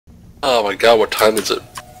Oh my god, what time is it?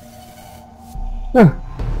 Oh,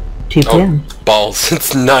 2 p.m. Oh, balls,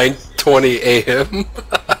 it's 9:20 a.m.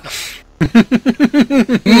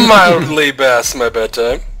 Mildly past my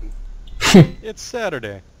bedtime. It's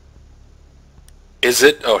Saturday. Is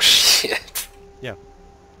it? Oh shit. Yeah,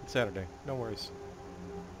 it's Saturday. No worries.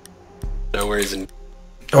 No worries.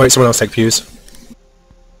 Oh wait, someone else take fuse.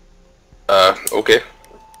 Okay.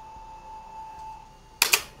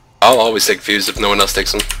 I'll always take fuse if no one else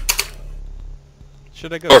takes them.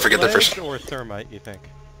 Should I go Or forget the flash first. or thermite, you think?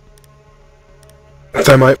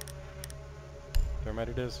 Thermite. Thermite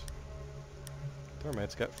it is.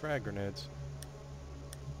 Thermite's got frag grenades.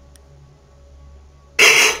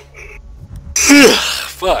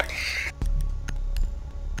 Fuck.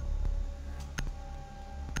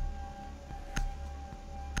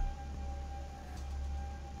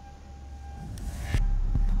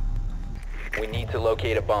 We need to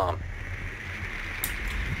locate a bomb.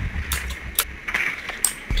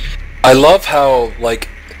 I love how, like,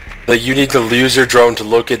 you need to lose your drone to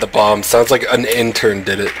locate the bomb. Sounds like an intern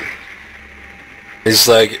did it. He's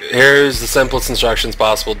like, here's the simplest instructions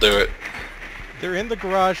possible, do it. They're in the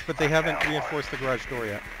garage, but they haven't reinforced the garage door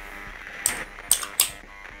yet.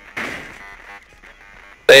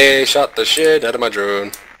 They shot the shit out of my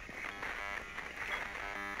drone.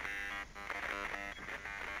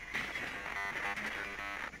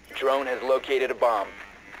 Drone has located a bomb.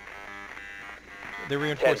 They're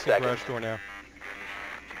reinforcing the 10 garage seconds. door now.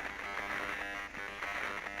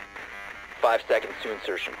 5 seconds to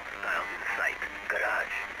insertion.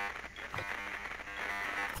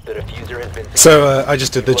 The diffuser has been... So I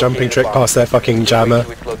just did the jumping trick past their fucking jammer.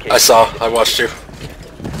 I saw. I watched you.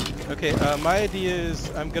 Okay, my idea is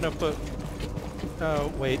I'm gonna put... Oh,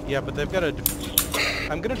 wait, yeah, but they've got a...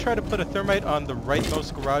 I'm gonna try to put a thermite on the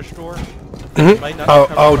rightmost garage door. Might not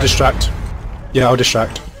cover I'll by- distract. Yeah, I'll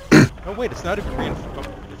distract. Oh wait, it's not even reinforced.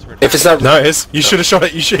 Oh, it's reinforced. If it's not... No, it is. You should have shot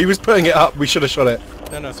it. He was putting it up. We should have shot it.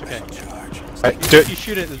 No, it's okay. Right, do If you it.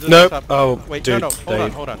 shoot it, it doesn't No. stop. Oh, Wait, dude, no,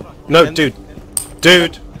 Dave. hold on. No, And- dude.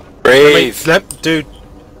 Brave. Dude.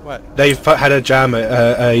 What? They had a jammer,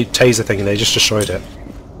 a taser thing, and they just destroyed it.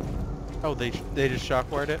 Oh, they just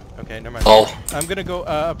shockwired it? Okay, never mind. Oh. I'm gonna go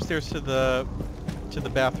upstairs to the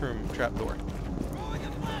bathroom trapdoor.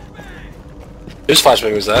 Whose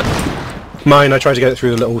flashbang was that? Mine. I tried to get it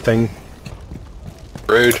through the little thing.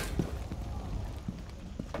 Rude.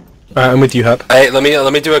 I'm with you, Herp. Hey, let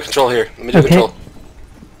me do a control here. Let me do a Okay. control.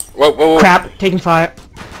 Whoa. Crap, taking fire.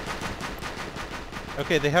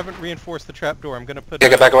 Okay, they haven't reinforced the trapdoor. I'm gonna put... Okay,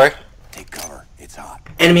 get back away. Take cover. It's hot.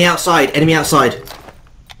 Enemy outside, enemy outside.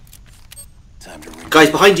 Time to ring. Guys,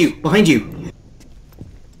 behind you.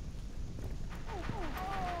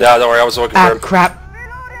 Yeah, don't worry, I was looking for Ah, him. crap.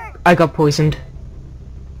 I got poisoned.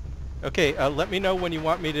 Okay, let me know when you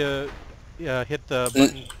want me to hit the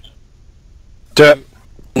button. Do it.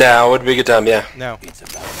 Now would be a good time, yeah. Now. It's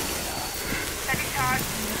about to get hot.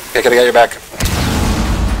 Okay, gotta get your back.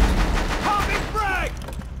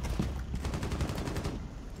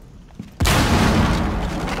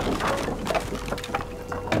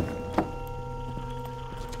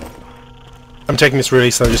 I'm taking this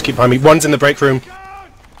really slow. Just keep behind me. One's in the break room.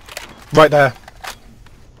 Right there.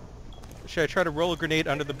 Should I try to roll a grenade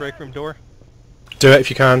under the break room door? Do it if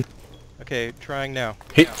you can. Okay, trying now.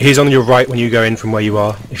 He's on your right when you go in from where you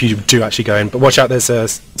are, if you do actually go in. But watch out, there's a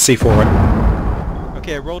C4 right.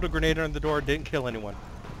 Okay, I rolled a grenade under the door, didn't kill anyone.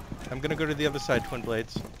 I'm gonna go to the other side,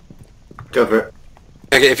 Twinbladez. Go for it.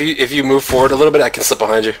 Okay, if you move forward a little bit, I can slip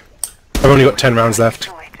behind you. I've only got 10 rounds left.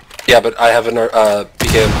 Yeah, but I have an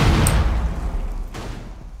PKM.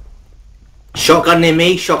 Shotgun near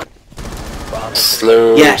me, shotgun.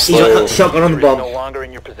 Slow. Yeah, he's slow. got shotgun on the No bomb. longer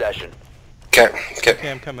in your possession. Okay.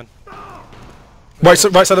 Okay, I'm coming. Right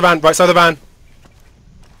side of the van, right side of the van.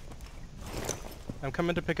 I'm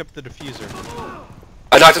coming to pick up the diffuser.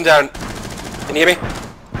 I knocked him down. Can you hear me?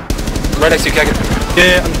 I'm right next to you, Kekekat.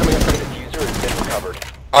 Yeah, I'm coming. Diffuser has been recovered.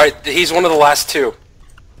 Alright, he's one of the last two.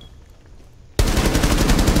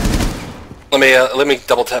 Let me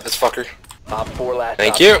double tap this fucker. Op 4 last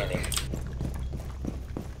Thank stop you. standing.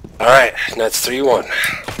 Alright, now it's 3-1.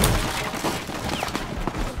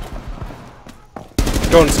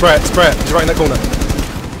 Go on, spray it. He's right in that corner.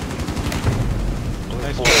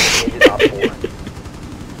 Nice. 4 eliminated Op 4.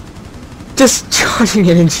 Just charging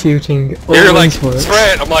in and shooting. You're like, always works.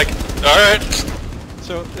 spray it! I'm like, alright.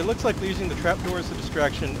 So, it looks like using the trapdoor as a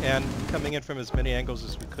distraction and coming in from as many angles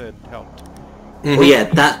as we could helped. Well, yeah,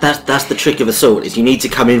 that's the trick of assault, is you need to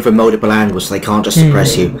come in from multiple angles so they can't just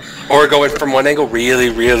suppress you. Or going from one angle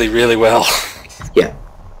really well. Yeah.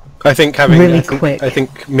 I think having Really quick. I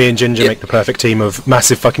think me and Ginger make the perfect team of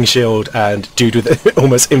massive fucking shield and dude with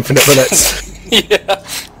almost infinite bullets. Yeah,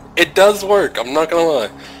 it does work. I'm not gonna lie.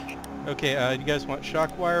 Okay, you guys want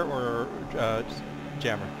shock wire or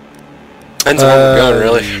jammer? Depends on where we're going,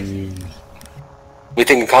 really. We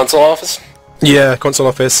thinking console office? Yeah, console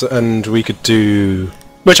office, and we could do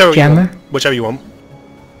whichever Jammer? you want. Whichever you want.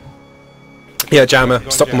 Yeah, jammer. Go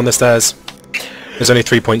on Stop them on jammer. the stairs. There's only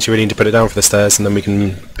 3 points you really need to put it down for the stairs, and then we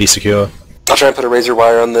can be secure. I'll try and put a razor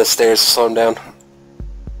wire on the stairs to slow him down.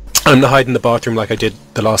 And hide in the bathroom like I did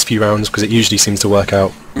the last few rounds, because it usually seems to work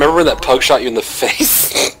out. Remember when that pug shot you in the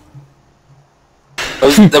face?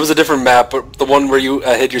 that was a different map, but the one where you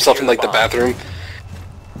hid yourself in like the bathroom.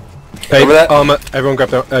 Hey, Remember that? armor, everyone grab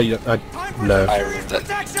their... no. I remember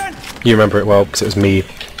that. You remember it well, because it was me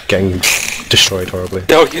getting destroyed horribly.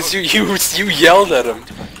 No, because you yelled at him.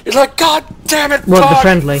 You're like, God damn it, Well, the pug!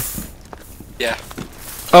 friendly. Yeah.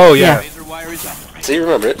 Oh, yeah. Yeah. So you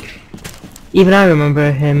remember it. Even I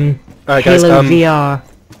remember him. Alright, guys, Halo VR.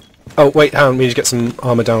 Oh, wait, hang on, we need to get some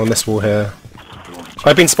armor down on this wall here.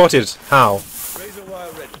 I've been spotted. How?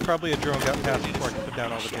 Probably a drone got past before I could put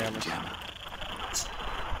down all the jammers.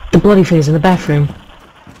 The bloody thing's in the bathroom.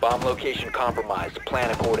 Bomb location compromised. Plan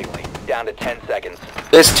accordingly. Down to 10 seconds.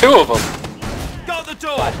 There's 2 of them.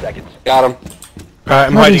 5 seconds. Got him. Alright,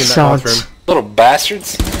 I'm Bloody hiding in that sods. bathroom. Little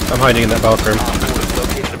bastards. I'm hiding in that bathroom. Op 4 has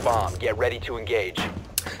located a bomb. Get ready to engage.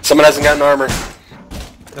 Someone hasn't gotten armor.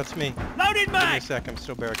 That's me. Loaded Give me a sec, I'm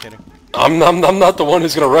still barricading. I'm not the one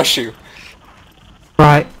who's gonna rush you.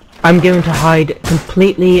 Right. I'm going to hide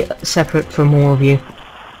completely separate from all of you.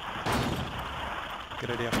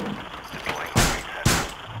 Good idea.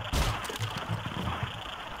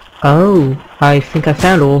 Oh, I think I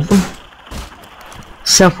found all of them.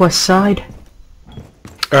 Southwest side.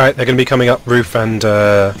 Alright, they're going to be coming up roof and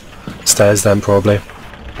stairs then, probably.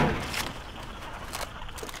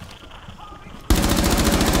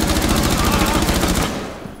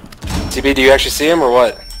 TB, do you actually see him or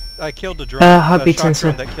what? I killed the drone. heartbeat shock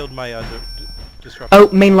sensor. drone that killed my disruptor. Oh,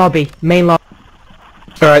 main lobby. Main lobby.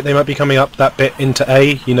 Alright, they might be coming up that bit into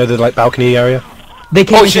A, you know, the like balcony area. They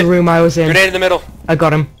came Oh, into shit. the room I was in. Grenade in the middle. I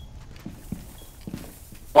got him.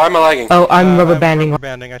 Why am I lagging? Oh, I'm rubber I'm banding. rubber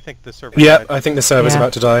banding. I think the server Yeah, died. I think the server's Yeah.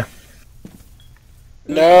 about to die.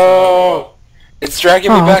 No! It's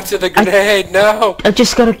dragging me Oh, back to the grenade, no! I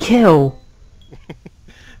just got a kill.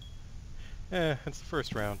 It's the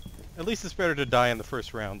first round. At least it's better to die in the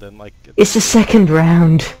first round than like... It's the second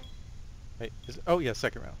round. Wait, oh yeah,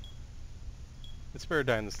 second round. It's better to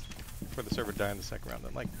die in this... for the server to die in the second round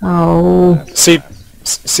than like... Oh.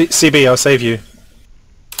 CB, I'll save you.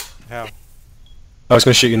 How? I was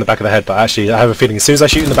going to shoot you in the back of the head, but actually I have a feeling as soon as I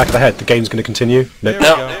shoot you in the back of the head, the game's going to continue. There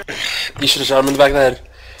Nope. we No. go. You should have shot him in the back of the head.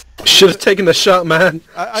 Should have taken the shot, man.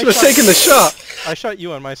 I Should have shot- taken the shot. I shot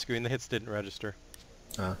you on my screen, the hits didn't register.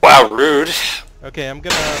 Wow, rude. Okay, I'm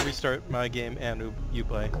gonna restart my game and you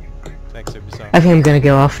play. Thanks, Ubisoft. I think I'm gonna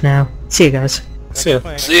go off now. See you guys. Thanks See ya. for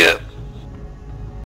playing. See ya.